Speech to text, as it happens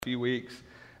few weeks.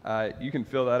 You can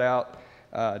fill that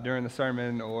out during the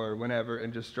sermon or whenever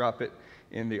and just drop it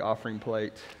in the offering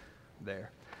plate there.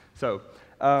 So,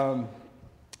 the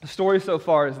story so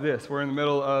far is this. We're in the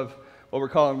middle of what we're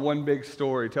calling one big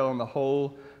story, telling the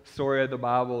whole story of the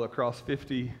Bible across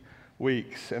 50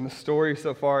 weeks. And the story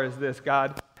so far is this.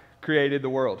 God created the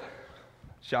world.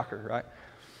 Shocker, right?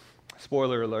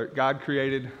 Spoiler alert. God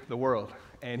created the world,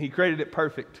 and he created it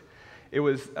perfect. It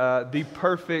was the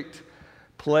perfect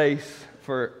place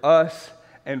for us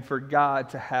and for God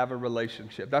to have a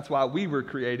relationship. That's why we were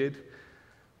created,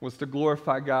 was to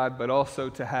glorify God, but also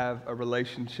to have a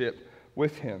relationship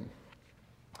with him.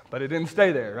 But it didn't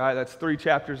stay there, right? That's 3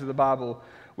 chapters of the Bible.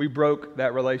 We broke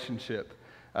that relationship.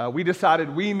 We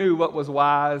decided we knew what was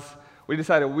wise. We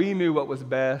decided we knew what was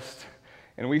best.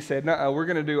 And we said, no, we're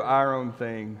going to do our own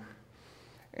thing.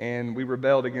 And we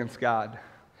rebelled against God.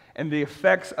 And the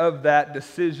effects of that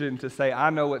decision to say, I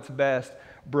know what's best,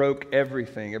 broke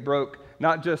everything. It broke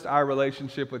not just our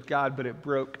relationship with God, but it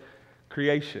broke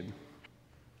creation.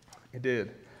 It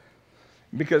did.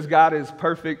 Because God is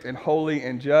perfect and holy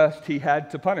and just, he had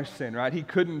to punish sin, right? He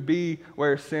couldn't be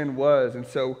where sin was. And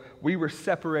so we were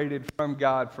separated from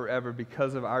God forever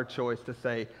because of our choice to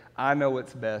say, I know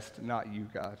what's best, not you,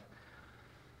 God.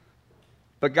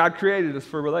 But God created us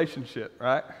for a relationship,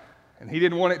 right? And he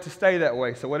didn't want it to stay that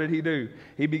way. So what did he do?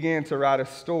 He began to write a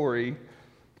story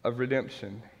of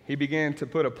redemption. He began to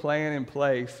put a plan in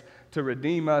place to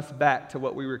redeem us back to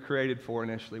what we were created for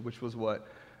initially, which was what?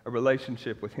 A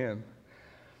relationship with him.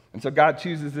 And so God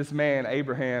chooses this man,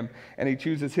 Abraham, and he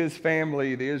chooses his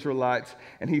family, the Israelites,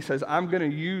 and he says, I'm going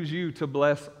to use you to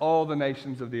bless all the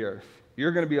nations of the earth.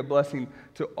 You're going to be a blessing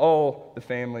to all the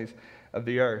families of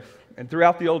the earth. And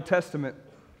throughout the Old Testament,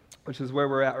 which is where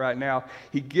we're at right now,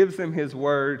 he gives them his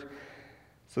word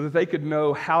so that they could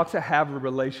know how to have a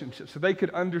relationship, so they could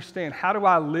understand, how do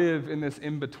I live in this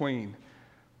in-between?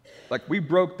 Like, we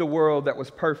broke the world that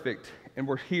was perfect, and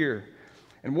we're here.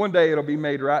 And one day it'll be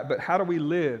made right, but how do we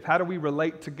live? How do we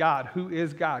relate to God? Who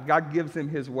is God? God gives them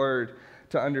his word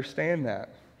to understand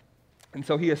that. And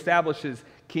so he establishes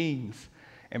kings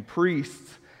and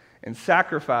priests and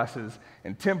sacrifices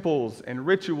and temples and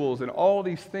rituals and all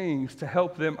these things to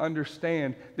help them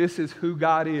understand this is who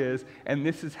God is and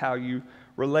this is how you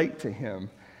relate to him.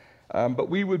 But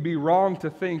we would be wrong to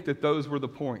think that those were the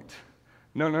point.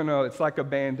 No. It's like a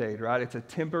Band-Aid, right? It's a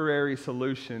temporary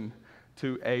solution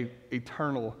to an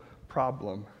eternal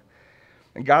problem.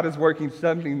 And God is working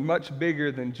something much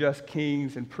bigger than just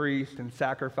kings and priests and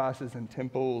sacrifices and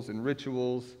temples and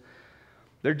rituals.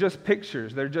 They're just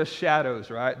pictures. They're just shadows,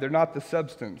 right? They're not the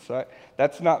substance, right?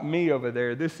 That's not me over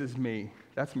there. This is me.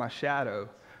 That's my shadow,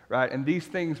 right? And these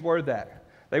things were that.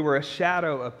 They were a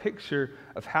shadow, a picture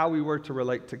of how we were to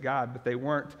relate to God, but they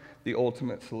weren't the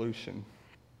ultimate solution.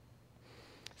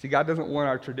 See, God doesn't want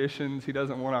our traditions. He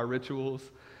doesn't want our rituals.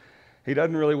 He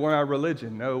doesn't really want our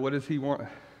religion. No, what does he want?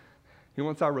 He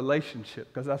wants our relationship,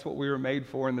 because that's what we were made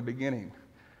for in the beginning,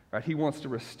 right? He wants to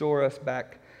restore us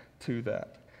back to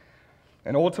that.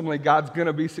 And ultimately, God's going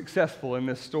to be successful in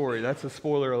this story. That's a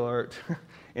spoiler alert.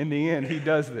 In the end, he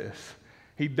does this.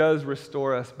 He does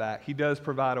restore us back. He does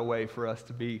provide a way for us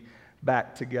to be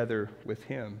back together with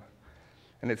him.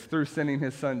 And it's through sending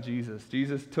his son, Jesus.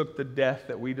 Jesus took the death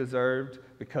that we deserved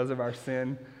because of our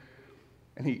sin,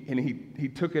 and he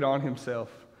took it on himself,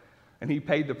 and he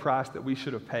paid the price that we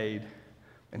should have paid,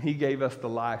 and he gave us the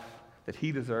life that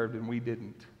he deserved and we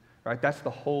didn't. Right? That's the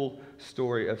whole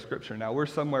story of Scripture. Now, we're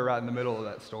somewhere right in the middle of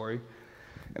that story,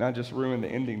 and I just ruined the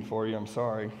ending for you. I'm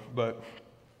sorry. But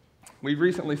we've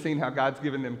recently seen how God's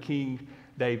given them King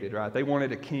David, right? They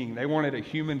wanted a king. They wanted a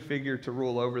human figure to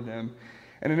rule over them.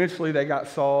 And initially, they got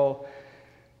Saul,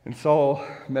 and Saul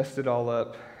messed it all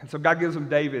up. And so God gives them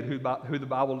David, who the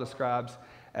Bible describes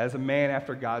as a man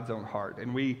after God's own heart.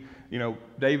 And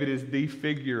David is the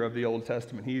figure of the Old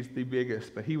Testament. He's the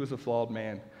biggest, but he was a flawed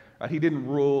man. Right? He didn't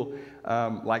rule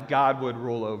like God would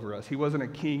rule over us. He wasn't a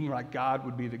king like God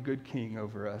would be the good king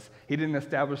over us. He didn't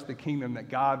establish the kingdom that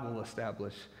God will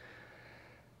establish.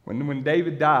 When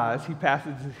David dies, he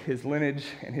passes his lineage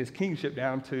and his kingship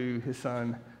down to his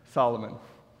son Solomon.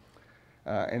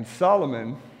 And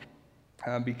Solomon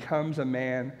becomes a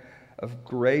man of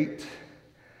great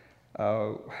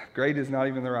is not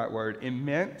even the right word,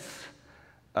 immense,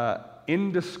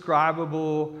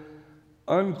 indescribable,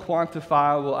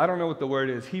 unquantifiable, I don't know what the word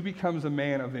is. He becomes a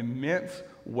man of immense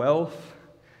wealth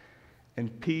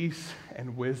and peace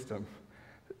and wisdom.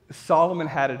 Solomon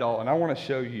had it all, and I want to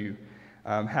show you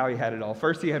how he had it all.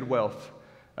 First, he had wealth.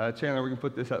 Chandler, we can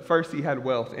put this up. First, he had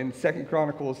wealth. In 2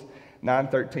 Chronicles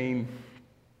 9:13,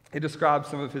 it describes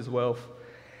some of his wealth.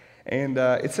 And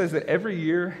it says that every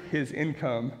year his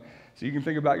income, so you can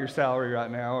think about your salary right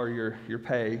now or your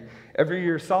pay, every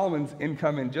year Solomon's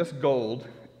income in just gold,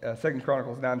 2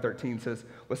 Chronicles 9:13 says,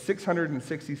 was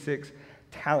 666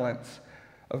 talents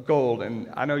of gold. And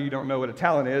I know you don't know what a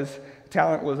talent is. A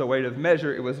talent was a weight of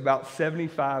measure. It was about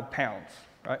 75 pounds,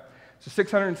 right? So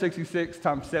 666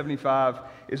 times 75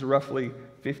 is roughly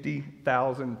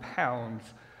 50,000 pounds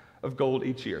of gold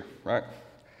each year, right?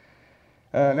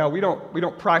 Now, we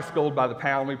don't price gold by the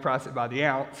pound. We price it by the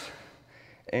ounce.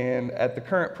 And at the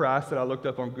current price that I looked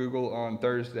up on Google on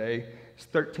Thursday, it's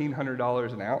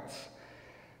 $1,300 an ounce.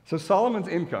 So Solomon's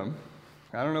income,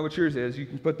 I don't know what yours is, you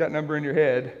can put that number in your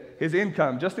head. His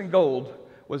income, just in gold,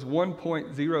 was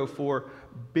 $1.04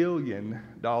 billion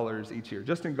each year,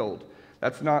 just in gold.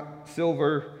 That's not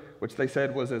silver, which they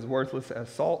said was as worthless as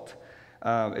salt.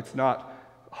 It's not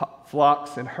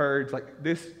flocks and herds. Like,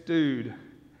 this dude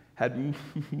had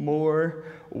more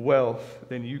wealth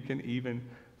than you can even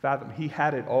fathom. He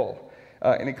had it all.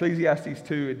 In Ecclesiastes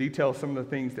 2, it details some of the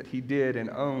things that he did and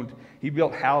owned. He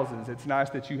built houses. It's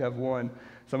nice that you have one.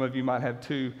 Some of you might have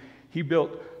two. He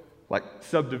built like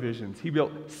subdivisions. He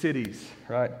built cities,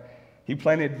 right? He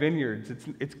planted vineyards.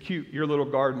 It's cute, your little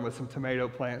garden with some tomato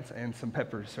plants and some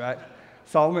peppers, right?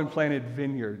 Solomon planted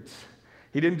vineyards.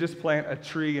 He didn't just plant a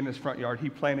tree in his front yard. He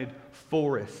planted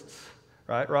forests,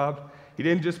 right, Rob? He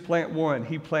didn't just plant one.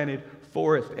 He planted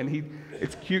forest. And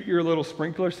it's cute, your little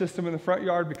sprinkler system in the front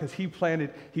yard, because he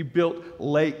built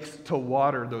lakes to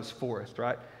water those forests,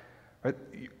 right?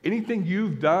 Anything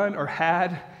you've done or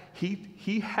had,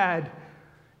 he had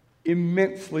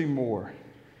immensely more.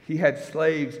 He had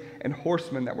slaves and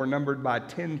horsemen that were numbered by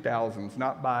 10,000s,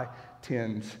 not by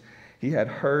tens. He had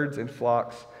herds and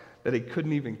flocks that he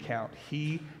couldn't even count.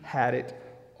 He had it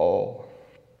all.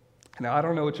 Now, I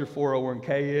don't know what your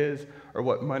 401k is or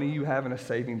what money you have in a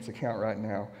savings account right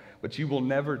now, but you will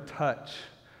never touch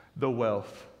the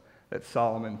wealth that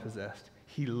Solomon possessed.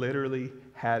 He literally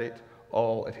had it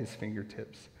all at his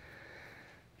fingertips.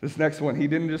 This next one, he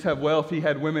didn't just have wealth, he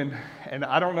had women. And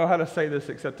I don't know how to say this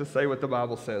except to say what the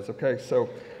Bible says, okay? So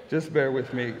just bear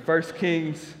with me. 1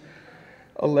 Kings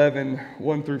 11,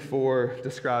 1 through 4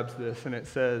 describes this, and it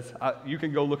says, you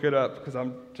can go look it up because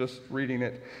I'm just reading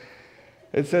it.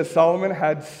 It says, Solomon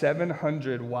had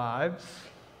 700 wives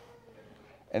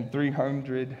and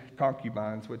 300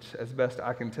 concubines, which, as best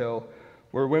I can tell,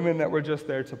 were women that were just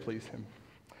there to please him.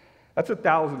 That's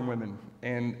 1,000 women,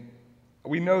 and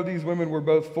we know these women were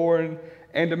both foreign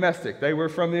and domestic. They were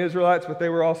from the Israelites, but they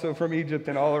were also from Egypt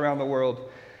and all around the world.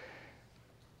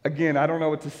 Again, I don't know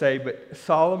what to say, but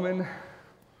Solomon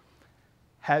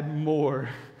had more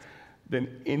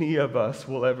than any of us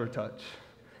will ever touch.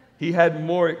 He had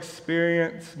more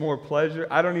experience, more pleasure.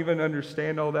 I don't even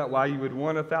understand all that, why you would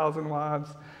want 1,000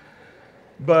 wives,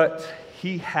 but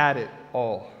he had it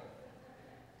all.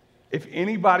 If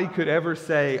anybody could ever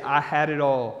say, I had it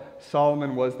all,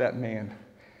 Solomon was that man.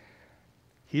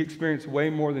 He experienced way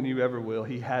more than you ever will.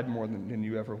 He had more than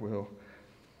you ever will.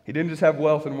 He didn't just have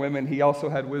wealth and women, he also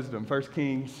had wisdom. 1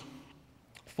 Kings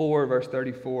 4, verse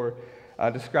 34,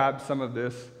 describes some of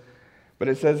this. But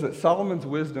it says that Solomon's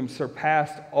wisdom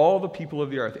surpassed all the people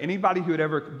of the earth. Anybody who had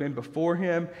ever been before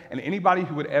him and anybody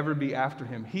who would ever be after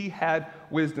him. He had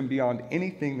wisdom beyond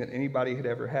anything that anybody had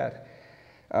ever had.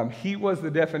 He was the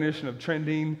definition of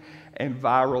trending and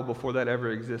viral before that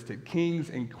ever existed. Kings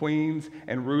and queens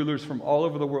and rulers from all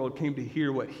over the world came to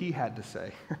hear what he had to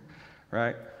say,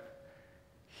 right?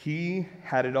 He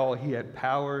had it all. He had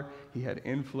power. He had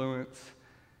influence.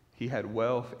 He had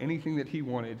wealth. Anything that he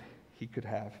wanted, he could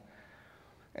have.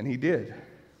 And he did.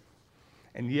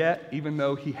 And yet, even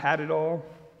though he had it all,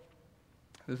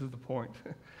 this is the point,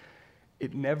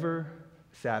 it never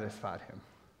satisfied him.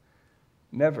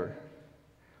 Never.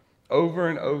 Over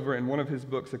and over in one of his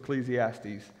books,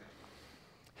 Ecclesiastes,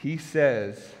 he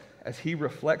says, as he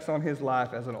reflects on his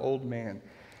life as an old man,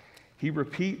 he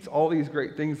repeats all these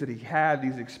great things that he had,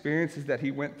 these experiences that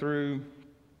he went through,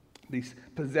 these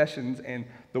possessions and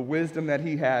the wisdom that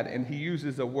he had, and he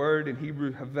uses a word in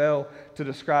Hebrew, havel, to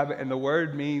describe it, and the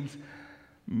word means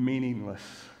meaningless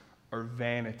or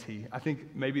vanity. I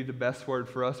think maybe the best word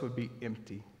for us would be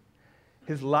empty.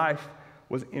 His life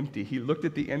was empty. He looked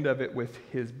at the end of it with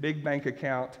his big bank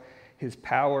account, his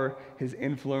power, his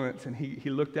influence, and he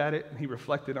looked at it and he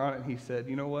reflected on it and he said,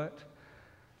 you know what?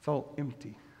 It's all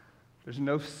empty. There's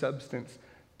no substance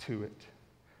to it.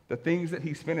 The things that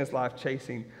he spent his life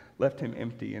chasing left him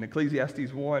empty. In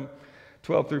Ecclesiastes 1,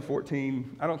 12 through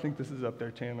 14, I don't think this is up there,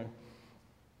 Chandler.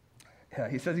 Yeah,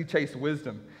 he says he chased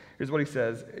wisdom. Here's what he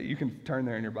says. You can turn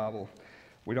there in your Bible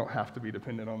we don't have to be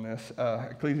dependent on this.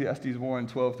 Ecclesiastes 1,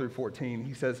 12 through 14,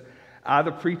 he says, I,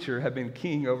 the preacher, have been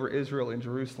king over Israel in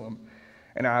Jerusalem,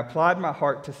 and I applied my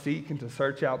heart to seek and to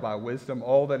search out by wisdom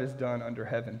all that is done under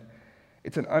heaven.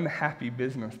 It's an unhappy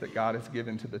business that God has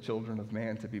given to the children of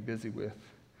man to be busy with.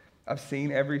 I've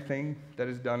seen everything that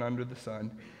is done under the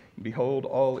sun, and behold,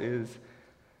 all is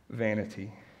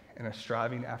vanity and a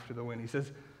striving after the wind. He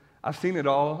says, I've seen it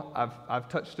all, I've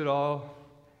touched it all,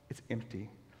 it's empty.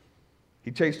 He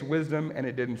chased wisdom, and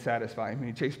it didn't satisfy him.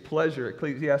 He chased pleasure.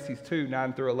 Ecclesiastes 2,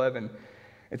 9 through 11.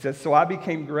 It says, so I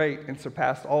became great and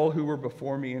surpassed all who were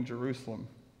before me in Jerusalem.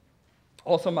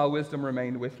 Also my wisdom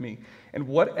remained with me, and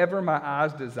whatever my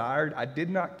eyes desired, I did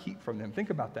not keep from them.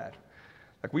 Think about that.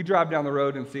 Like we drive down the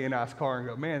road and see a nice car and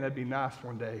go, man, that'd be nice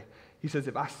one day. He says,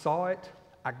 if I saw it,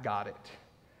 I got it.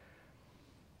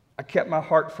 I kept my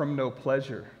heart from no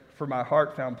pleasure. For my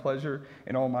heart found pleasure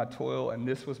in all my toil, and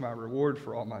this was my reward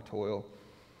for all my toil.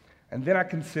 And then I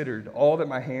considered all that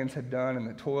my hands had done and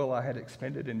the toil I had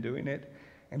expended in doing it,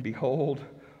 and behold,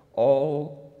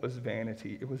 all was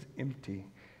vanity. It was empty.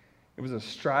 It was a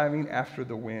striving after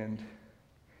the wind.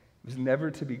 It was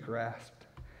never to be grasped,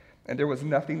 and there was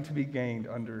nothing to be gained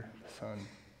under the sun.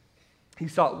 He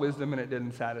sought wisdom, and it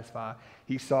didn't satisfy.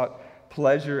 He sought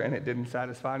pleasure, and it didn't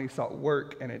satisfy, and he sought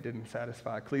work, and it didn't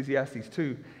satisfy. Ecclesiastes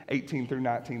 2, 18 through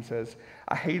 19 says,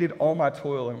 I hated all my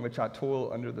toil in which I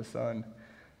toil under the sun,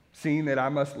 seeing that I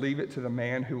must leave it to the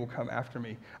man who will come after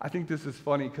me. I think this is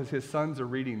funny because his sons are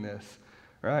reading this,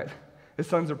 right? His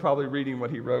sons are probably reading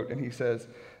what he wrote, and he says,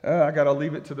 I got to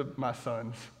leave it to my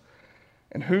sons.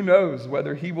 And who knows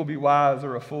whether he will be wise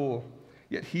or a fool,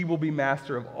 yet he will be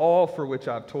master of all for which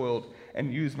I've toiled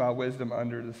and used my wisdom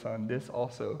under the sun. This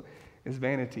also is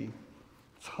vanity.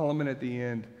 Solomon at the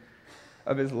end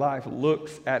of his life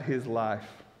looks at his life,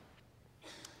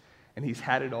 and he's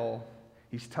had it all.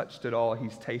 He's touched it all.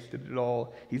 He's tasted it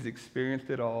all. He's experienced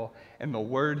it all. And the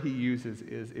word he uses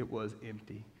is, it was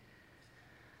empty.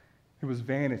 It was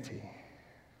vanity.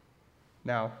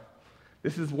 Now,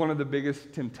 this is one of the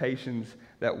biggest temptations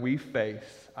that we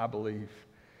face, I believe.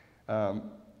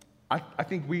 I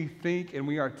think we think and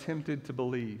we are tempted to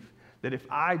believe that if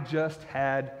I just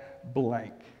had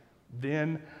blank,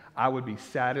 then I would be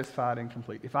satisfied and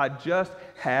complete. If I just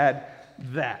had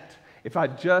that, if I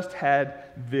just had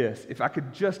this, if I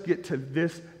could just get to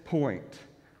this point,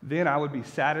 then I would be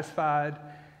satisfied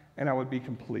and I would be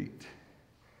complete.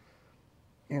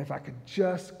 And if I could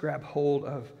just grab hold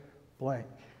of blank.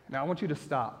 Now I want you to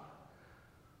stop.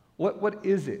 What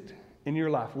is it in your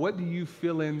life? What do you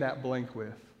fill in that blank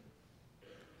with?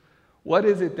 What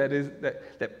is it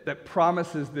that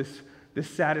promises this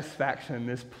satisfaction,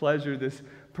 this pleasure, this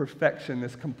perfection,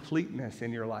 this completeness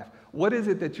in your life? What is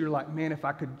it that you're like, man, if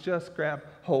I could just grab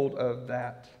hold of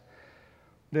that,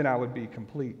 then I would be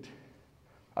complete?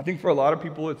 I think for a lot of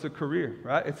people, it's a career,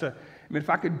 right? If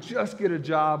I could just get a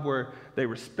job where they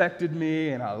respected me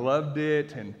and I loved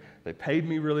it and they paid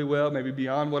me really well, maybe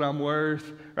beyond what I'm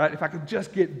worth, right? If I could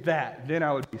just get that, then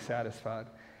I would be satisfied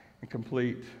and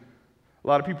complete. A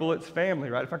lot of people, it's family,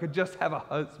 right? If I could just have a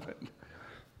husband.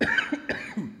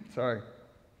 Sorry.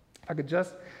 If I could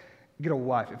just get a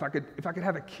wife, if I could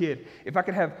have a kid, if I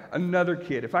could have another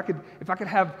kid, if I could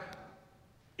have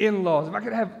in-laws, if I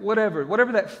could have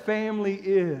whatever that family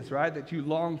is, right, that you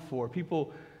long for.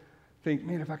 People think,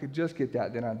 man, if I could just get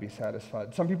that, then I'd be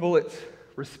satisfied. Some people, it's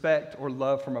respect or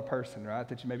love from a person, right,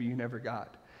 that maybe you never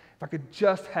got. If I could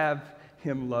just have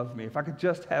him love me, if I could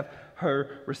just have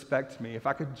her respect me, if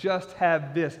I could just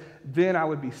have this, then I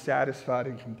would be satisfied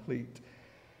and complete.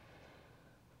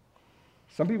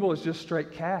 Some people, it's just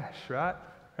straight cash, right?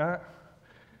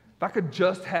 If I could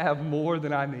just have more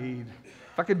than I need,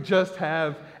 if I could just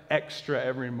have extra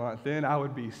every month, then I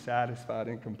would be satisfied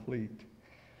and complete.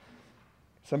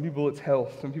 Some people, it's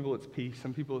health. Some people, it's peace.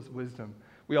 Some people, it's wisdom.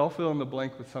 We all fill in the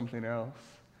blank with something else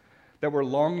that we're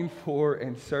longing for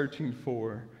and searching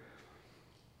for.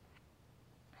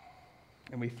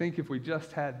 And we think if we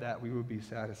just had that, we would be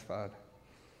satisfied.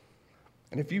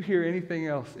 And if you hear anything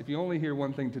else, if you only hear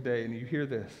one thing today and you hear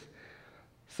this,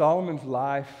 Solomon's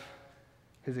life,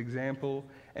 his example,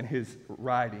 and his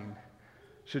writing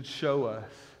should show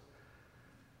us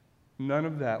none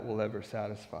of that will ever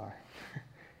satisfy.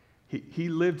 He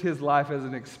lived his life as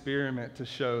an experiment to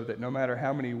show that no matter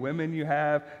how many women you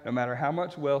have, no matter how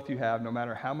much wealth you have, no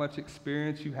matter how much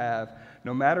experience you have,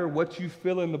 no matter what you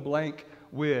fill in the blank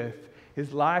with,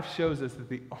 his life shows us that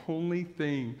the only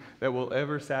thing that will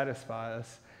ever satisfy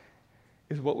us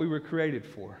is what we were created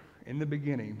for. In the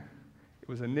beginning, it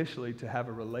was initially to have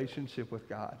a relationship with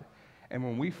God. And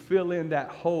when we fill in that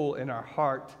hole in our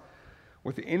heart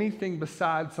with anything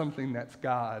besides something that's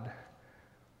God,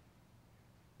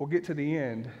 we'll get to the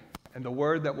end, and the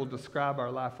word that will describe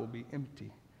our life will be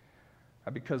empty.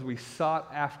 Because we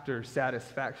sought after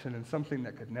satisfaction in something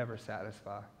that could never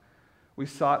satisfy. We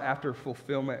sought after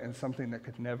fulfillment in something that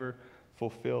could never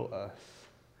fulfill us.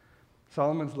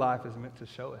 Solomon's life is meant to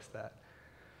show us that.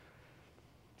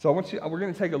 So we're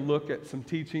going to take a look at some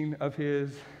teaching of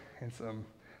his and some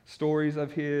stories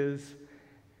of his,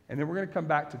 and then we're going to come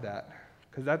back to that,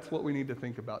 because that's what we need to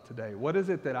think about today. What is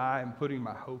it that I am putting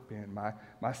my hope in,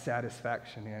 my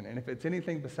satisfaction in? And if it's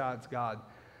anything besides God,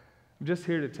 I'm just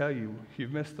here to tell you,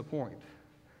 you've missed the point.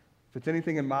 If it's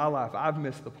anything in my life, I've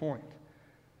missed the point,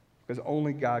 because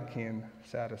only God can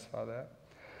satisfy that.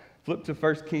 Flip to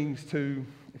 1 Kings 2,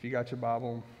 if you got your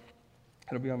Bible.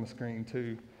 It'll be on the screen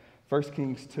too. 1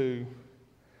 Kings 2,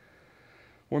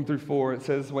 1 through 4. It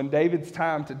says, when David's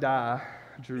time to die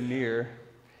drew near,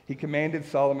 he commanded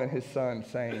Solomon his son,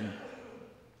 saying,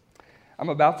 I'm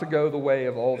about to go the way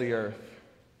of all the earth.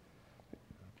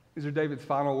 These are David's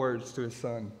final words to his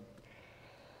son.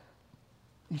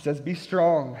 He says, be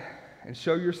strong and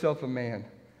show yourself a man,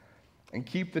 and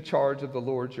keep the charge of the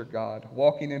Lord your God,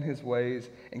 walking in his ways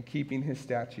and keeping his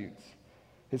statutes,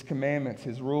 his commandments,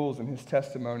 his rules, and his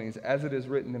testimonies, as it is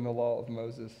written in the law of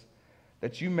Moses,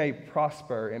 that you may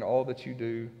prosper in all that you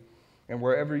do and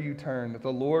wherever you turn, that the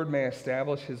Lord may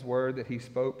establish his word that he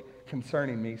spoke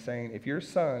concerning me, saying, if your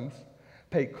sons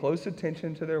pay close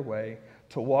attention to their way,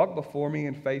 to walk before me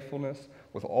in faithfulness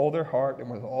with all their heart and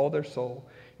with all their soul,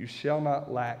 you shall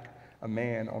not lack a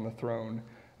man on the throne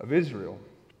of Israel.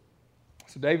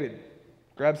 So David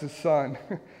grabs his son,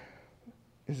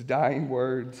 his dying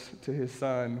words to his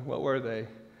son. What were they?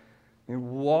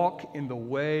 And walk in the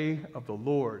way of the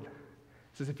Lord.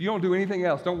 He says, if you don't do anything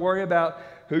else, don't worry about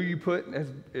who you put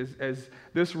as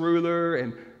this ruler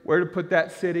and where to put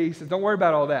that city. He says, don't worry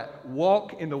about all that.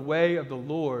 Walk in the way of the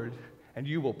Lord, and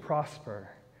you will prosper.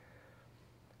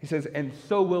 He says, and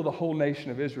so will the whole nation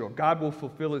of Israel. God will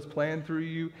fulfill his plan through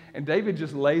you. And David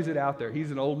just lays it out there.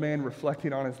 He's an old man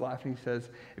reflecting on his life, and he says,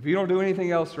 if you don't do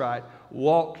anything else right,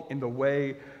 walk in the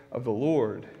way of the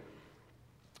Lord.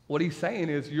 What he's saying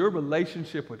is your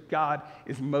relationship with God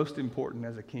is most important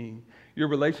as a king. Your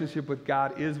relationship with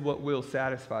God is what will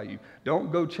satisfy you.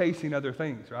 Don't go chasing other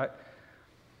things, right?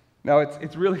 Now,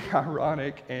 it's really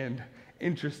ironic and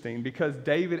interesting, because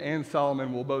David and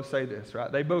Solomon will both say this,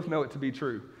 right? They both know it to be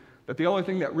true, that the only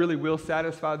thing that really will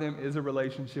satisfy them is a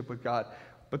relationship with God,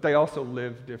 but they also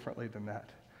live differently than that.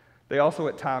 They also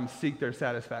at times seek their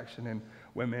satisfaction in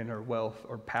women or wealth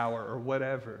or power or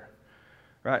whatever,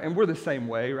 right? And we're the same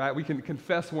way, right? We can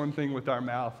confess one thing with our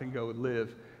mouth and go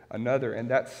live another,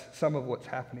 and that's some of what's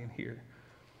happening here.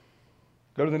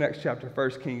 Go to the next chapter,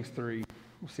 1 Kings 3.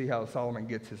 We'll see how Solomon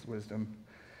gets his wisdom.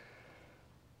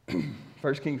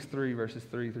 1 Kings 3, verses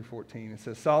 3 through 14. It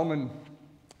says, Solomon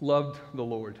loved the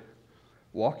Lord,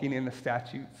 walking in the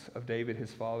statutes of David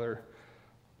his father.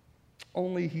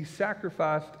 Only he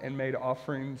sacrificed and made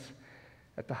offerings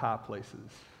at the high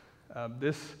places.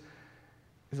 This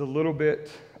is a little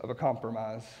bit of a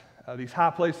compromise. These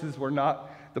high places were not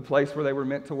the place where they were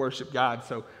meant to worship God.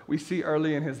 So we see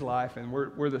early in his life, and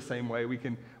we're the same way. We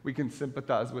can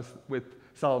sympathize with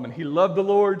Solomon. He loved the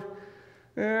Lord,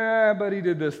 but he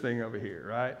did this thing over here,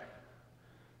 right?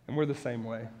 And we're the same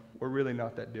way. We're really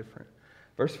not that different.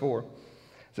 Verse 4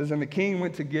 says, and the king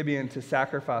went to Gibeon to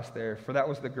sacrifice there, for that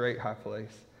was the great high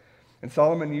place. And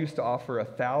Solomon used to offer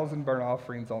 1,000 burnt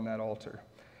offerings on that altar.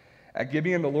 At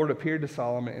Gibeon, the Lord appeared to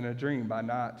Solomon in a dream by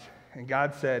night, and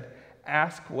God said,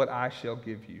 ask what I shall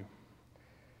give you.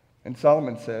 And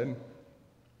Solomon said,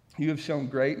 you have shown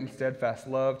great and steadfast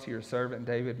love to your servant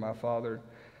David, my father,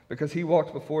 because he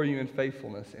walked before you in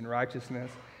faithfulness, in righteousness,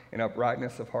 in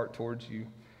uprightness of heart towards you.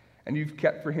 And you've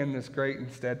kept for him this great and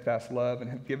steadfast love, and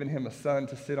have given him a son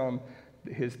to sit on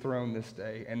his throne this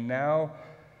day. And now,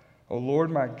 O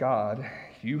Lord my God,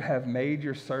 you have made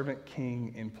your servant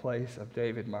king in place of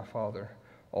David my father,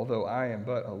 although I am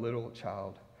but a little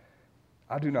child.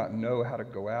 I do not know how to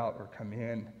go out or come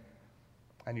in.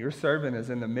 And your servant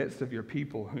is in the midst of your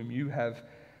people, whom you have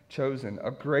chosen, a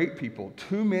great people,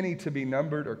 too many to be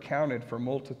numbered or counted for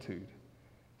multitude.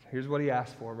 Here's what he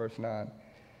asked for, verse 9.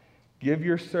 Give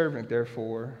your servant,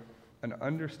 therefore, an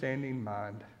understanding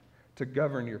mind to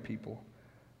govern your people,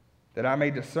 that I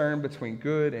may discern between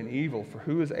good and evil, for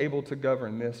who is able to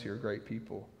govern this, your great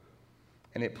people?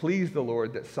 And it pleased the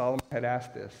Lord that Solomon had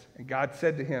asked this. And God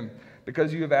said to him,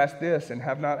 because you have asked this and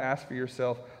have not asked for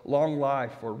yourself long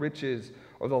life or riches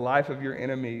or the life of your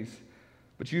enemies,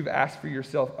 but you've asked for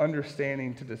yourself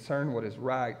understanding to discern what is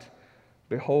right,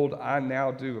 behold, I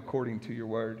now do according to your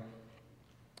word.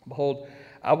 Behold,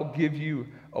 I will give you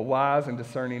a wise and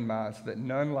discerning mind, so that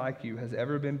none like you has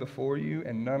ever been before you,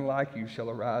 and none like you shall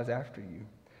arise after you.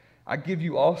 I give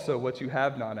you also what you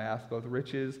have not asked, both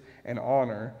riches and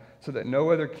honor, so that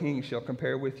no other king shall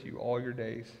compare with you all your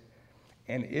days.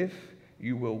 And if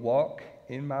you will walk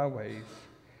in my ways,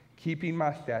 keeping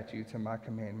my statutes and my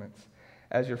commandments,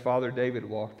 as your father David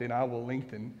walked, then I will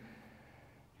lengthen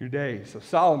your days. So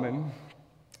Solomon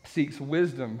seeks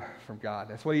wisdom from God.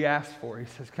 That's what he asks for. He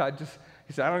says, God,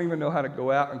 he said, I don't even know how to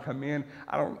go out and come in.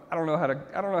 I don't know how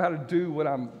to do what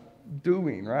I'm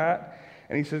doing, right?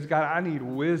 And he says, God, I need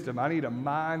wisdom. I need a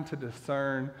mind to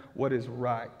discern what is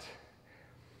right.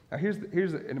 Now,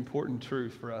 here's an important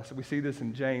truth for us. We see this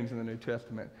in James in the New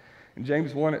Testament. In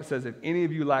James 1, it says, if any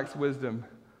of you lacks wisdom,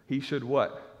 he should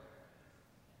what?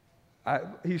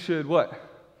 He should what?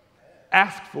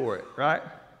 Ask for it, right?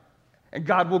 And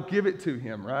God will give it to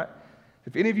him, right?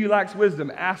 If any of you lacks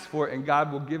wisdom, ask for it, and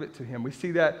God will give it to him. We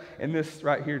see that in this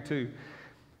right here, too.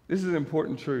 This is an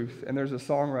important truth, and there's a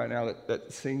song right now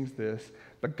that sings this.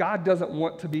 But God doesn't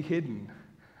want to be hidden.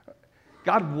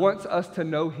 God wants us to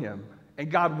know him, and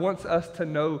God wants us to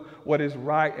know what is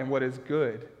right and what is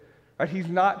good. Right?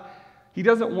 He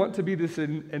doesn't want to be this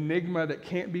enigma that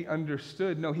can't be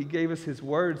understood. No, he gave us his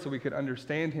word so we could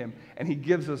understand him, and he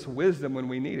gives us wisdom when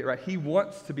we need it, right? He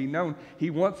wants to be known. He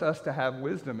wants us to have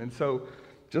wisdom. And so,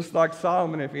 just like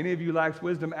Solomon, if any of you lacks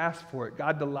wisdom, ask for it.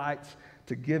 God delights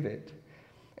to give it.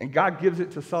 And God gives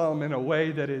it to Solomon in a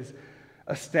way that is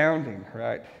astounding,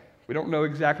 right? We don't know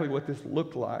exactly what this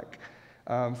looked like,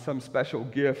 some special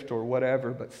gift or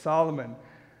whatever, but Solomon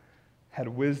had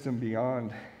wisdom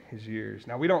beyond his years.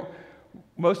 Now,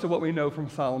 most of what we know from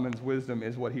Solomon's wisdom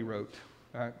is what he wrote.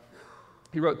 Right?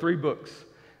 He wrote 3 books.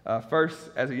 First,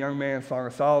 as a young man, Song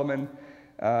of Solomon.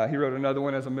 He wrote another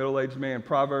one as a middle-aged man,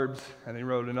 Proverbs, and he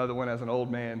wrote another one as an old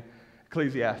man,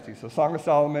 Ecclesiastes. So Song of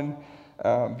Solomon,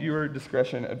 viewer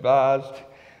discretion advised.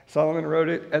 Solomon wrote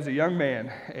it as a young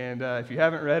man, and if you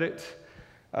haven't read it,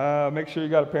 make sure you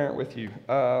got a parent with you.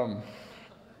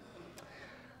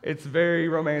 It's very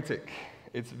romantic.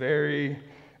 It's very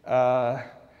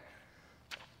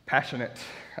passionate,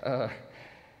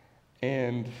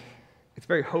 and it's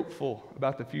very hopeful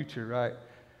about the future, right?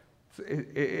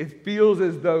 It feels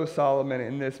as though Solomon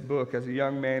in this book as a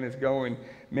young man is going,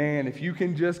 man, if you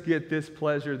can just get this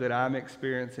pleasure that I'm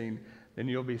experiencing, then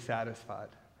you'll be satisfied,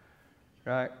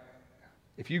 right?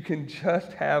 If you can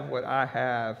just have what I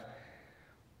have,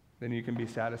 then you can be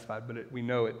satisfied, but we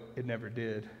know it never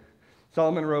did.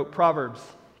 Solomon wrote Proverbs,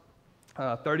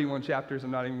 31 chapters.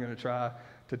 I'm not even going to try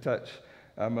to touch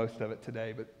most of it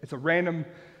today, but it's a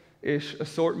random-ish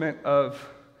assortment of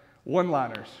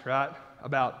one-liners, right,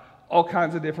 about all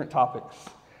kinds of different topics,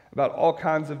 about all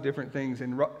kinds of different things.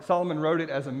 And Solomon wrote it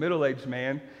as a middle-aged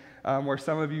man, where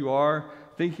some of you are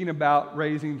thinking about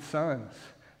raising sons,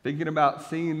 thinking about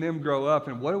seeing them grow up,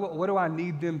 and what do I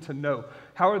need them to know?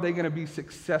 How are they going to be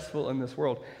successful in this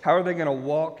world? How are they going to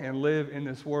walk and live in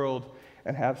this world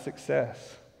and have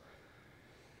success?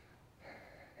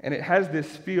 And it has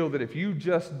this feel that if you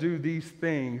just do these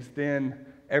things, then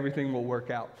everything will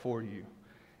work out for you.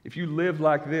 If you live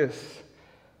like this,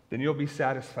 then you'll be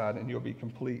satisfied and you'll be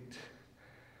complete.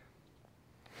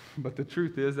 But the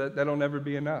truth is that that'll never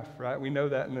be enough, right? We know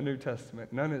that in the New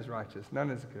Testament. None is righteous,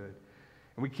 none is good.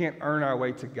 And we can't earn our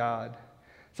way to God.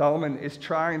 Solomon is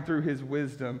trying through his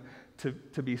wisdom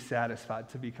to be satisfied,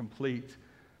 to be complete,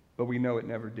 but we know it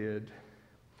never did.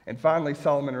 And finally,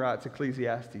 Solomon writes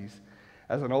Ecclesiastes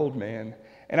as an old man.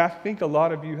 And I think a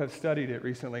lot of you have studied it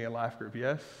recently in Life Group,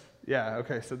 yes? Yeah,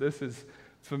 okay, so this is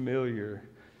familiar.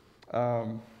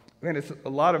 And it's a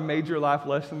lot of major life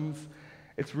lessons.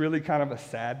 It's really kind of a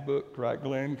sad book, right,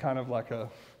 Glenn? Kind of like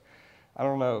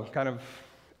kind of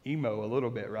emo a little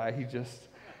bit, right? He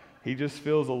just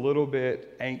feels a little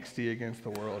bit angsty against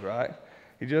the world, right?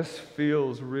 He just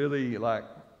feels really like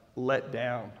let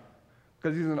down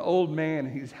because he's an old man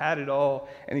and he's had it all,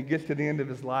 and he gets to the end of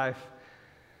his life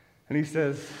and he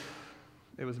says,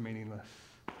 it was meaningless.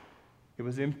 It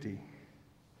was empty.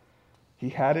 He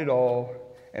had it all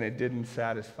and it didn't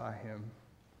satisfy him.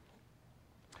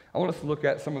 I want us to look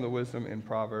at some of the wisdom in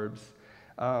Proverbs.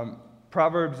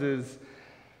 Proverbs is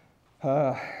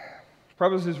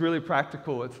really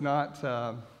practical. It's not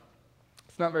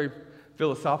very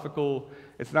philosophical.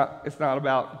 It's not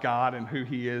about God and who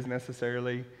He is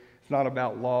necessarily. It's not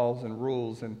about laws and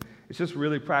rules, and it's just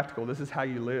really practical. This is how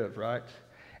you live, right?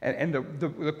 And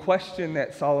the question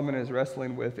that Solomon is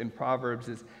wrestling with in Proverbs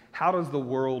is, how does the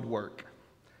world work?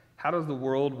 How does the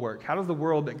world work? How does the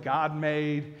world that God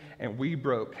made and we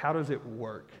broke, how does it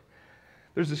work?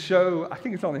 There's a show, I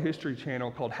think it's on the History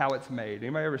Channel, called How It's Made.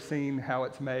 Anybody ever seen How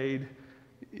It's Made?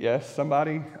 Yes,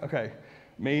 somebody? Okay,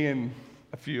 me and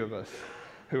a few of us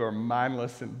who are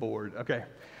mindless and bored. Okay.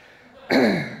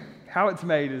 How It's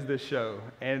Made is this show,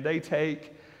 and they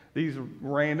take these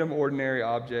random, ordinary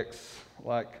objects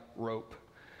like rope,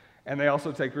 and they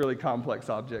also take really complex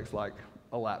objects like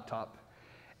a laptop,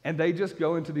 and they just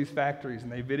go into these factories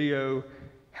and they video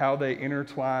how they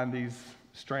intertwine these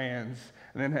strands,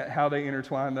 and then how they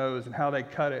intertwine those and how they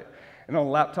cut it, and on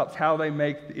laptops how they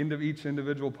make the end of each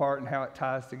individual part and how it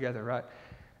ties together, right?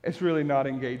 It's really not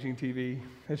engaging TV.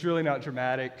 It's really not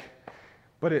dramatic,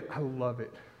 but I love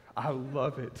it. I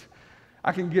love it.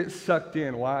 I can get sucked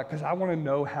in. Why? Because I want to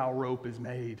know how rope is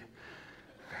made.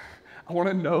 I want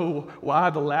to know why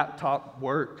the laptop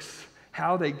works,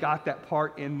 how they got that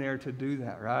part in there to do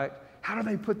that, right? How do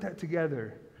they put that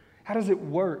together? How does it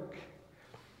work?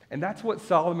 And that's what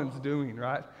Solomon's doing,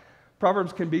 right?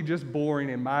 Proverbs can be just boring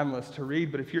and mindless to read,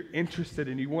 but if you're interested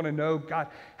and you want to know, God,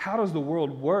 how does the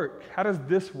world work? How does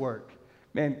this work?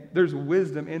 Man, there's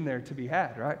wisdom in there to be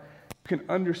had, right? You can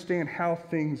understand how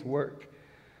things work.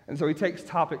 And so he takes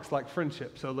topics like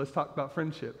friendship. So let's talk about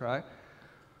friendship, right?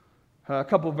 A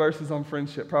couple of verses on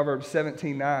friendship. Proverbs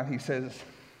 17:9, he says,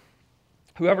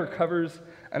 "Whoever covers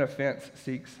an offense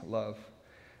seeks love,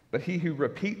 but he who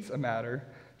repeats a matter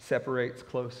separates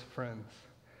close friends."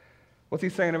 What's he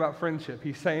saying about friendship?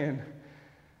 He's saying,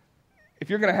 if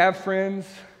you're going to have friends,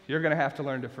 you're going to have to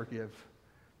learn to forgive.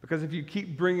 Because if you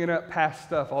keep bringing up past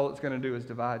stuff, all it's going to do is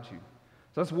divide you.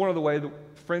 So that's one of the ways that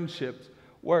friendship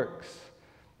works.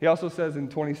 He also says in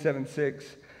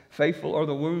 27:6, "Faithful are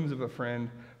the wounds of a friend,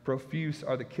 profuse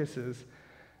are the kisses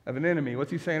of an enemy."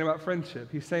 What's he saying about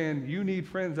friendship? He's saying you need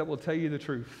friends that will tell you the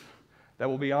truth, that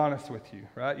will be honest with you,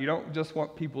 right? You don't just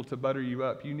want people to butter you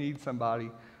up. You need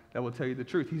somebody that will tell you the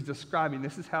truth. He's describing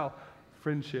this is how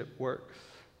friendship works.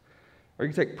 Or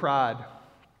you can take pride.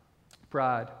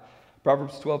 Pride.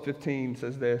 Proverbs 12:15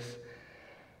 says this,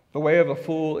 "The way of a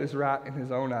fool is right in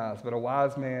his own eyes, but a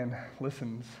wise man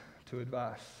listens to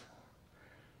advice."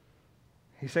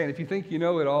 He's saying if you think you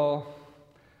know it all,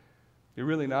 you're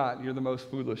really not. You're the most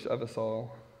foolish of us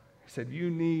all. He said you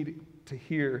need to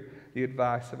hear the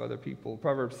advice of other people.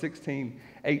 Proverbs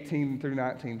 16:18 through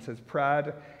 19 says,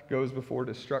 "Pride goes before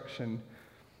destruction,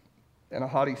 and a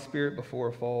haughty spirit before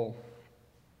a fall.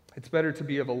 It's better to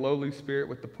be of a lowly spirit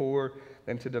with the poor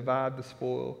than to divide the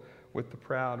spoil with the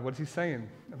proud." What's he saying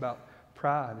about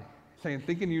pride? He's saying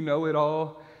thinking you know it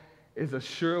all is a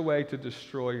sure way to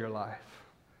destroy your life.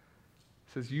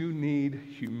 He says you need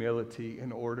humility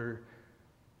in order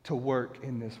to work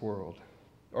in this world.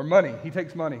 Or money. He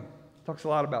takes money. Talks a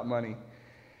lot about money.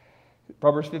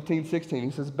 Proverbs 15:16,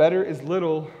 he says, "Better is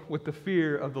little with the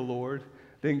fear of the Lord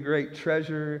than great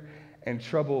treasure and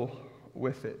trouble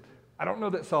with it." I don't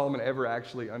know that Solomon ever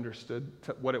actually understood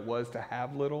what it was to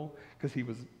have little, because he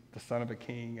was the son of a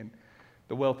king and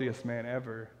the wealthiest man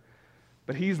ever.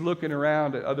 But he's looking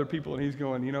around at other people and he's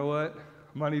going, you know what?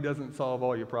 Money doesn't solve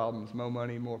all your problems. More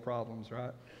money, more problems,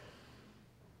 right?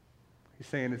 He's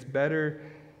saying it's better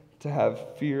to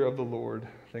have fear of the Lord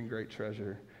than great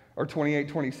treasure. Or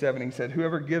 28:27, he said,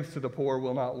 "Whoever gives to the poor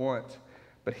will not want,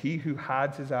 but he who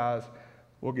hides his eyes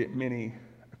will get many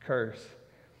a curse."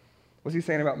 What's he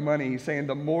saying about money? He's saying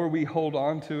the more we hold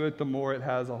on to it, the more it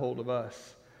has a hold of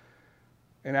us.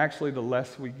 And actually, the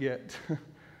less we get. It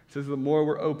says the more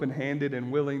we're open-handed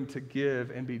and willing to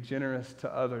give and be generous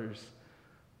to others,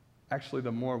 actually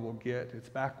the more we'll get. It's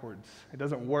backwards. It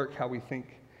doesn't work how we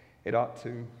think it ought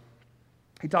to.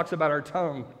 He talks about our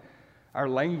tongue, our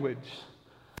language.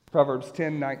 Proverbs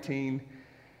 10:19,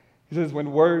 he says,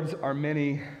 "When words are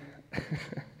many,"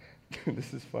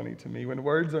 this is funny to me, "when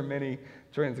words are many,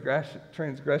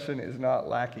 transgression is not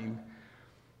lacking,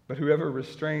 but whoever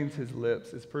restrains his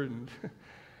lips is prudent."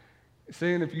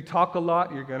 Saying if you talk a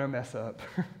lot, you're going to mess up.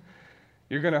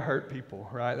 You're going to hurt people,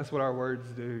 right? That's what our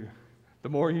words do. The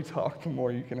more you talk, the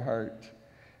more you can hurt.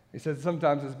 He says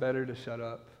sometimes it's better to shut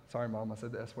up. Sorry, Mom, I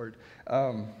said the S word.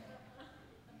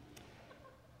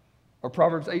 Or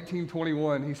Proverbs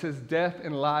 18:21, he says, "Death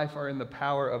and life are in the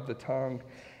power of the tongue,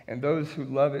 and those who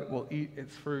love it will eat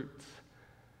its fruits."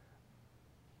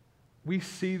 We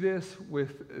see this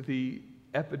with the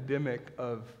epidemic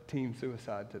of teen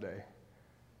suicide today.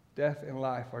 Death and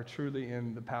life are truly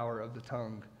in the power of the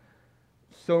tongue.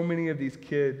 So many of these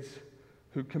kids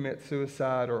who commit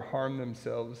suicide or harm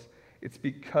themselves, it's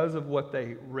because of what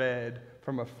they read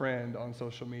from a friend on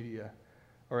social media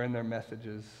or in their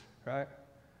messages, right?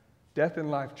 Death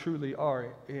and life truly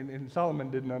are. And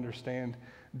Solomon didn't understand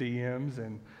DMs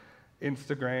and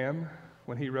Instagram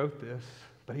when he wrote this,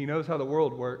 but he knows how the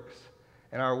world works.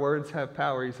 And our words have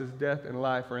power. He says death and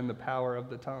life are in the power of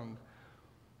the tongue.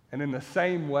 And in the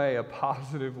same way, a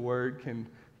positive word can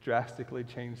drastically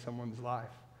change someone's life.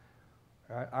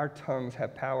 Right? Our tongues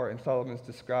have power, and Solomon's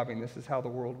describing this is how the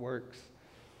world works.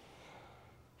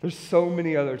 There's so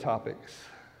many other topics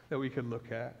that we could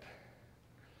look at.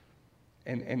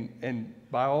 And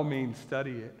by all means,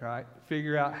 study it, right?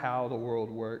 Figure out how the world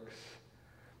works.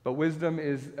 But wisdom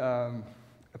is a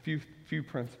few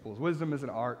principles. Wisdom is an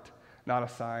art, not a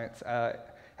science.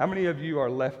 How many of you are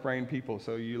left-brain people?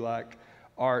 So you like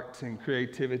art and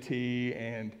creativity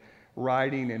and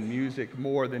writing and music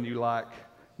more than you like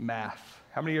math?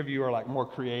 How many of you are like more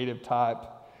creative type?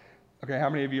 Okay, how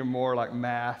many of you are more like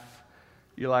math?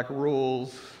 You like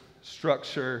rules,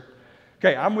 structure?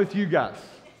 Okay, I'm with you guys.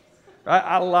 Right?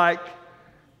 I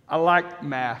like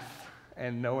math,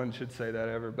 and no one should say that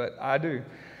ever, but I do.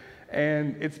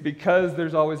 And it's because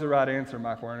there's always a right answer,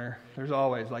 Mike Werner. There's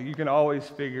always, you can always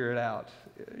figure it out.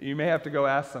 You may have to go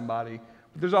ask somebody,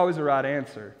 but there's always a right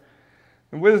answer.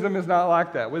 And wisdom is not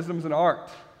like that. Wisdom's an art,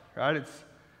 right? It's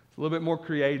a little bit more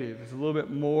creative. It's a little bit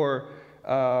more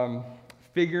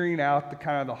figuring out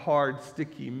the hard,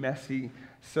 sticky, messy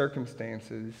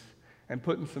circumstances and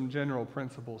putting some general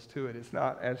principles to it. It's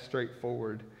not as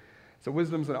straightforward. So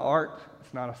wisdom's an art.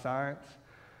 It's not a science.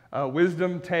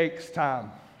 Wisdom takes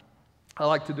time. I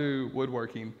like to do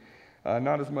woodworking.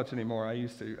 Not as much anymore. I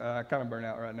used to. I kind of burn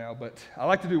out right now, but I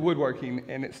like to do woodworking,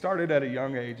 and it started at a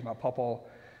young age. My papa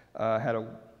had a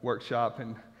workshop,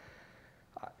 and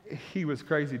he was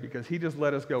crazy because he just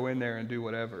let us go in there and do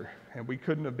whatever, and we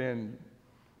couldn't have been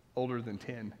older than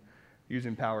 10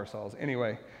 using power saws.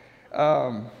 Anyway,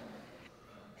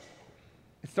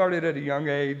 it started at a young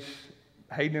age.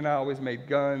 Hayden and I always made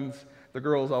guns. The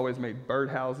girls always made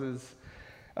birdhouses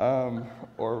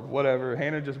or whatever.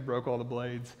 Hannah just broke all the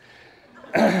blades.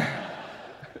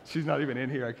 She's not even in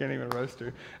here. I can't even roast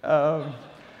her.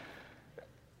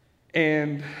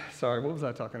 And sorry, what was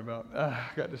I talking about? I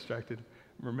got distracted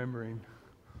remembering.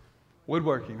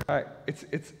 Woodworking, right?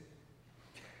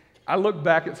 I look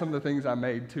back at some of the things I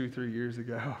made 2-3 years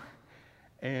ago,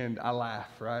 and I laugh,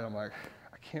 right? I'm like,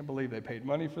 I can't believe they paid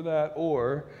money for that,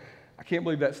 or I can't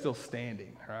believe that's still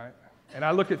standing, right? And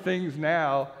I look at things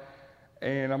now,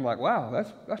 and I'm like, wow,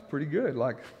 that's pretty good.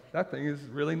 Like, that thing is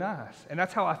really nice. And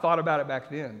that's how I thought about it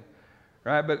back then,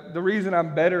 right? But the reason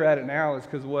I'm better at it now is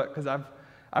because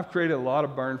I've created a lot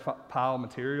of burn pile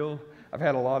material. I've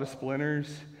had a lot of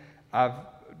splinters. I've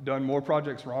done more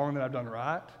projects wrong than I've done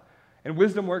right. And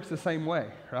wisdom works the same way,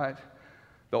 right?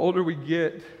 The older we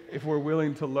get, if we're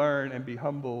willing to learn and be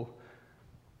humble,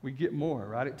 we get more,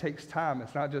 right? It takes time.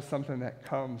 It's not just something that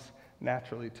comes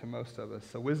naturally to most of us.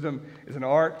 So wisdom is an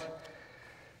art.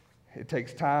 It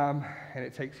takes time, and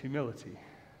it takes humility.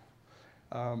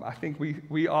 I think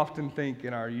we often think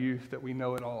in our youth that we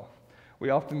know it all. We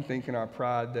often think in our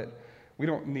pride that we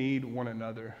don't need one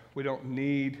another. We don't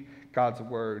need God's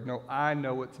word. No, I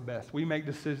know what's best. We make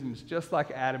decisions just like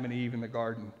Adam and Eve in the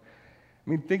garden. I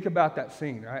mean, think about that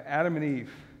scene, right? Adam and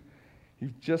Eve,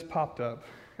 you've just popped up,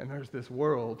 and there's this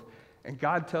world, and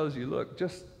God tells you, look,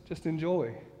 just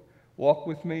enjoy. Walk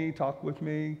with me, talk with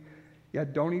me. Yeah,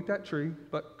 don't eat that tree,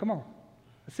 but come on.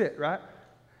 That's it, right?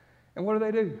 And what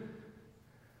do?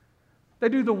 They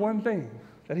do the one thing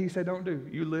that he said don't do.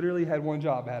 You literally had one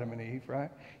job, Adam and Eve,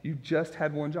 right? You just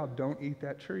had one job. Don't eat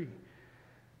that tree.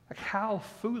 Like, how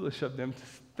foolish of them to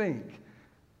think,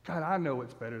 God, I know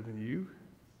what's better than you.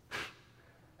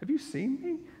 Have you seen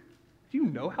me? Do you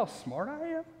know how smart I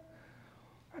am?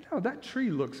 I know that tree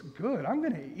looks good. I'm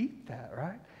going to eat that,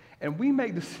 right? And we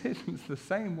make decisions the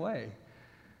same way.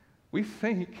 We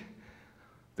think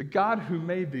the God who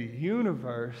made the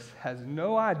universe has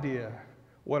no idea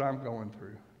what I'm going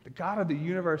through. The God of the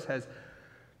universe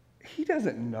he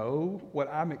doesn't know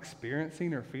what I'm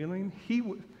experiencing or feeling.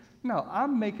 No,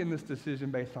 I'm making this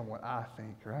decision based on what I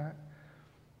think, right?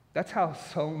 That's how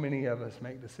so many of us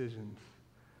make decisions,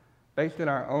 based in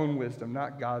our own wisdom,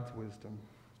 not God's wisdom.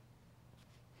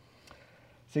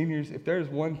 Seniors, if there's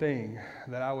one thing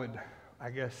that I would,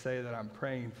 say that I'm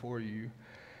praying for you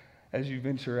as you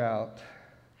venture out,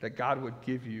 that God would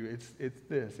give you,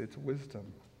 it's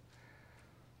wisdom.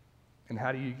 And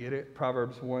how do you get it?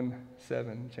 Proverbs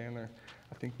 1:7, Chandler.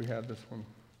 I think we have this one.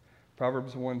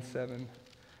 Proverbs 1:7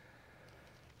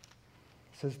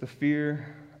 says, the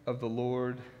fear of the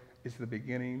Lord is the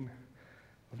beginning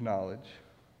of knowledge.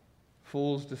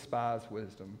 Fools despise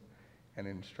wisdom and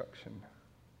instruction.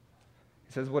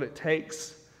 He says what it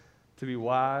takes to be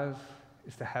wise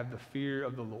is to have the fear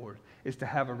of the Lord, is to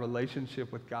have a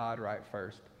relationship with God right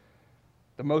first.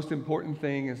 The most important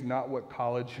thing is not what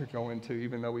college you're going to,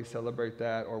 even though we celebrate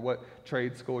that, or what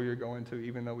trade school you're going to,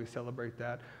 even though we celebrate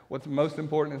that. What's most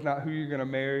important is not who you're going to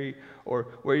marry or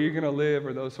where you're going to live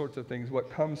or those sorts of things.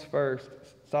 What comes first,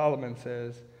 Solomon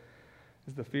says,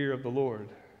 is the fear of the Lord.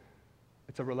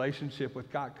 It's a relationship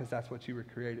with God because that's what you were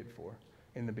created for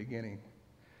in the beginning.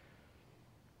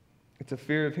 It's a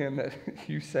fear of Him that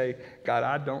you say, God,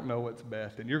 I don't know what's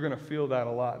best. And you're going to feel that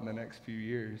a lot in the next few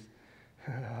years.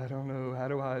 I don't know. How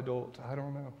do I adult? I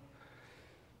don't know.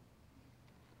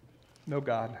 Know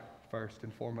God first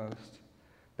and foremost.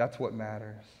 That's what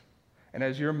matters. And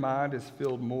as your mind is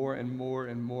filled more and more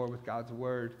and more with God's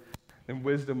word, then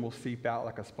wisdom will seep out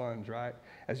like a sponge, right?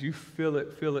 As you fill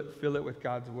it with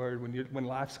God's word, when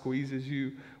life squeezes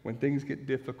you, when things get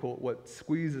difficult, what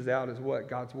squeezes out is what?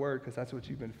 God's word, because that's what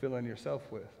you've been filling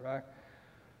yourself with, right?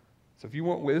 So if you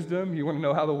want wisdom, you want to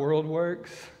know how the world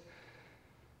works,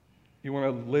 you want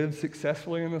to live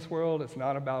successfully in this world, it's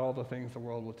not about all the things the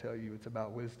world will tell you. It's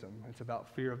about wisdom. It's about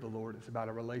fear of the Lord. It's about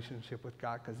a relationship with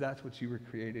God, because that's what you were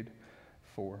created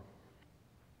for.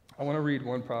 I want to read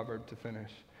one proverb to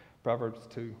finish, Proverbs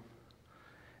 2.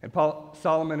 And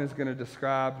Solomon is going to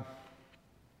describe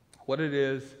what it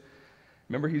is.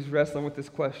 Remember, he's wrestling with this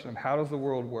question of how does the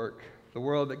world work? The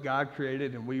world that God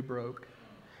created and we broke.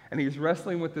 And he's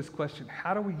wrestling with this question,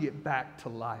 how do we get back to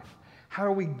life? How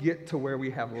do we get to where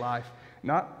we have life?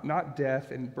 Not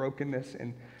death and brokenness.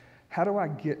 And how do I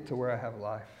get to where I have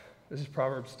life? This is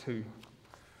Proverbs 2.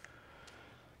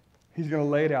 He's going to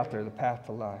lay it out there, the path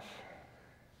to life.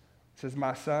 It says,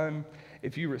 my son,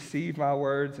 if you receive my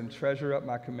words and treasure up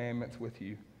my commandments with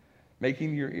you,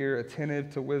 making your ear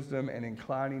attentive to wisdom and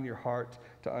inclining your heart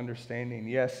to understanding.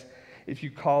 Yes, if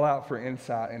you call out for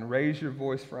insight and raise your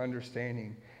voice for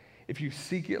understanding, if you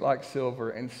seek it like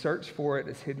silver and search for it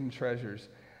as hidden treasures,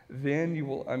 then you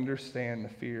will understand the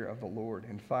fear of the Lord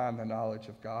and find the knowledge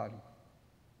of God.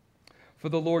 For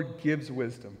the Lord gives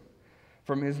wisdom.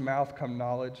 From his mouth come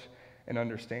knowledge and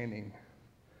understanding.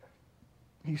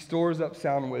 He stores up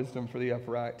sound wisdom for the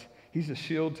upright. He's a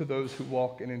shield to those who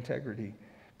walk in integrity,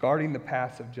 guarding the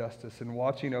paths of justice and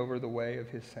watching over the way of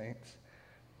his saints.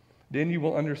 Then you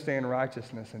will understand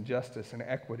righteousness and justice and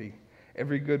equity,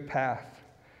 every good path.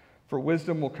 For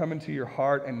wisdom will come into your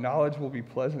heart, and knowledge will be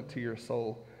pleasant to your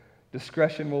soul.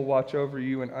 Discretion will watch over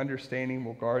you, and understanding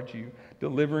will guard you,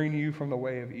 delivering you from the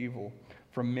way of evil,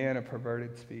 from men of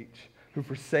perverted speech, who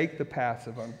forsake the paths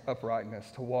of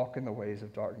uprightness to walk in the ways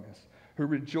of darkness, who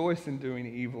rejoice in doing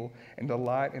evil and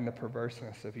delight in the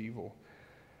perverseness of evil.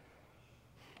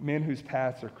 Men whose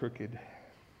paths are crooked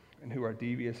and who are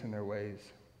devious in their ways.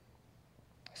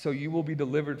 So you will be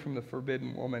delivered from the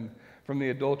forbidden woman, from the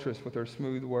adulteress with her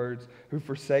smooth words, who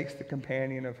forsakes the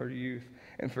companion of her youth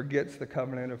and forgets the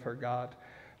covenant of her God.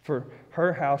 For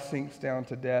her house sinks down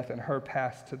to death and her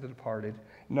paths to the departed.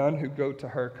 None who go to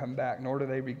her come back, nor do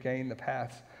they regain the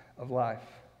paths of life.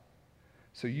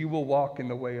 So you will walk in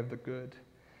the way of the good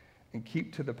and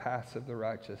keep to the paths of the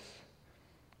righteous.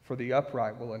 For the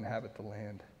upright will inhabit the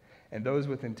land, and those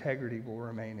with integrity will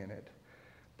remain in it.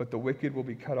 But the wicked will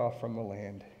be cut off from the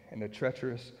land, and the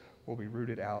treacherous will be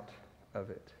rooted out of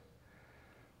it.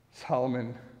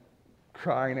 Solomon,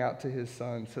 crying out to his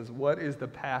son, says, what is the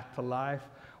path to life?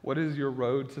 What is your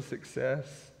road to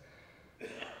success?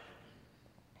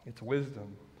 It's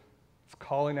wisdom. It's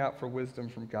calling out for wisdom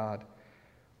from God.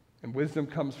 And wisdom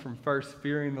comes from first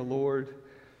fearing the Lord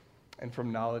and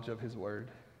from knowledge of his word.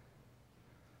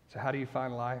 So how do you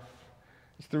find life?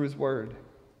 It's through his word.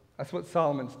 That's what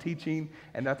Solomon's teaching,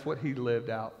 and that's what he lived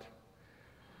out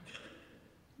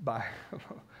by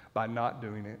not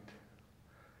doing it.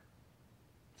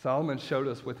 Solomon showed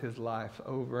us with his life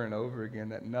over and over again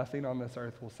that nothing on this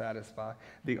earth will satisfy.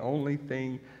 The only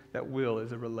thing that will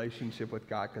is a relationship with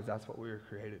God, because that's what we were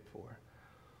created for.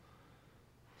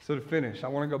 So to finish, I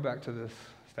want to go back to this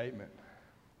statement.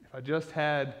 If I just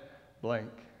had blank,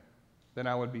 then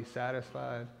I would be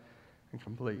satisfied and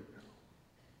complete.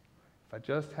 If I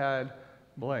just had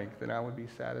blank, then I would be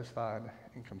satisfied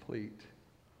and complete.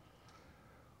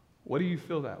 What do you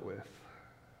fill that with?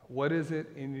 What is it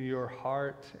in your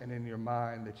heart and in your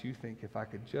mind that you think, if I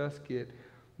could just get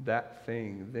that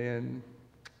thing, then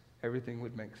everything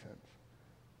would make sense?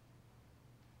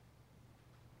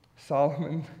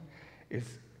 Solomon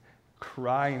is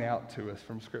crying out to us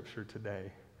from Scripture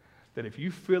today that if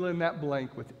you fill in that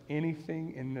blank with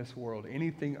anything in this world,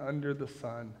 anything under the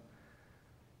sun,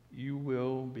 you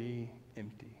will be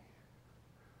empty.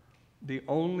 The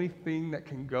only thing that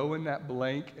can go in that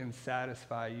blank and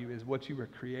satisfy you is what you were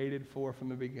created for from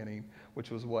the beginning,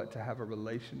 which was what? To have a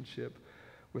relationship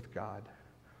with God.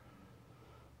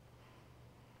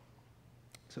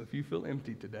 So if you feel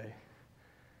empty today,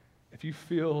 if you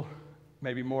feel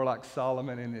maybe more like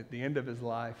Solomon at the end of his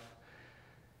life,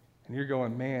 and you're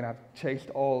going, man, I've chased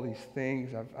all these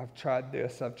things, I've tried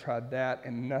this, I've tried that,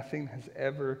 and nothing has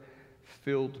ever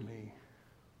filled me.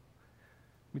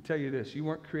 Let me tell you this, you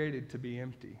weren't created to be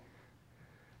empty.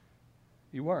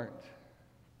 You weren't.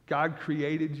 God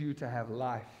created you to have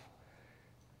life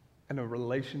and a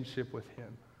relationship with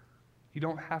him. You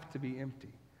don't have to be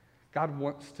empty. God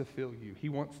wants to fill you. He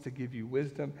wants to give you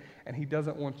wisdom, and he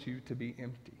doesn't want you to be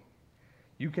empty.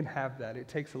 You can have that. It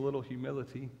takes a little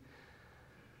humility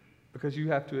because you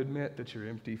have to admit that you're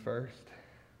empty first.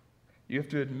 You have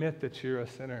to admit that you're a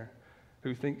sinner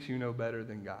who thinks you know better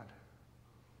than God.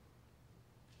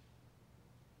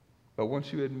 But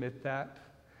once you admit that,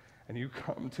 and you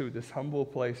come to this humble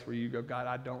place where you go, God,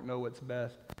 I don't know what's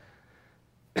best.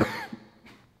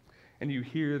 And you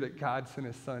hear that God sent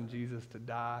his son Jesus to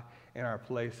die in our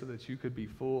place so that you could be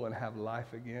full and have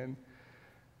life again,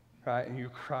 right? And you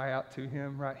cry out to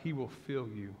him, right? He will fill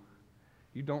you.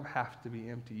 You don't have to be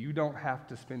empty. You don't have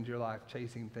to spend your life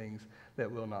chasing things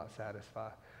that will not satisfy.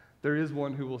 There is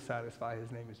one who will satisfy. His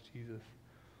name is Jesus.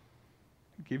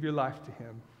 Give your life to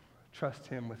him. Trust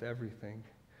him with everything,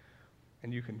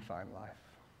 and you can find life.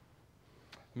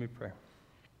 Let me pray.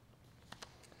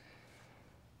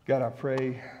 God, I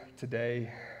pray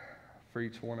today for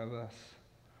each one of us.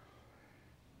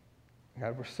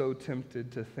 God, we're so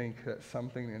tempted to think that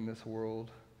something in this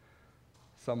world,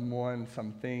 someone,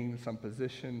 something, some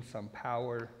position, some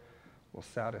power will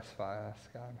satisfy us,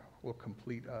 God, will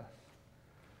complete us,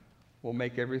 will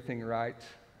make everything right,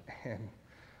 and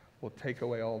will take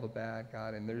away all the bad,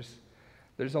 God. And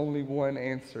there's only one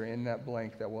answer in that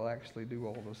blank that will actually do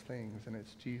all those things, and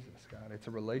it's Jesus, God. It's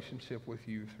a relationship with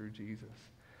you through Jesus.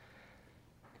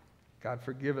 God,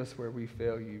 forgive us where we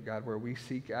fail you, God, where we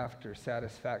seek after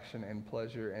satisfaction and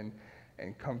pleasure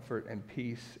and comfort and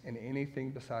peace in anything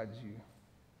besides you.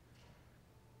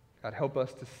 God, help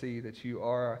us to see that you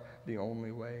are the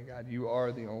only way. God, you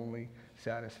are the only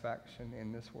satisfaction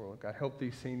in this world. God, help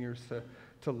these seniors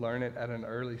to learn it at an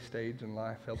early stage in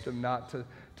life. Help them not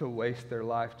to waste their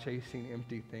life chasing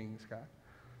empty things, God.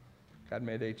 God,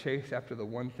 may they chase after the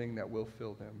one thing that will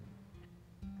fill them.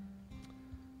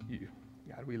 You.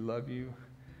 God, we love you.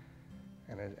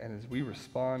 And as we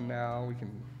respond now,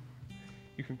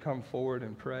 you can come forward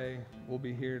and pray. We'll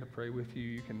be here to pray with you.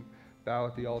 You can bow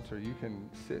at the altar. You can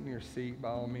sit in your seat by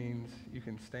all means. You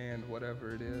can stand,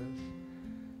 whatever it is.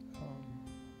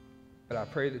 But I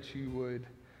pray that you would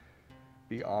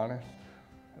be honest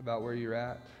about where you're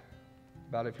at,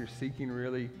 about if you're seeking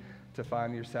really to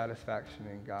find your satisfaction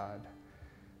in God,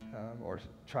 or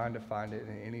trying to find it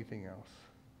in anything else.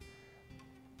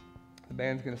 The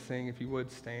band's going to sing. If you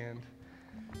would stand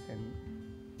and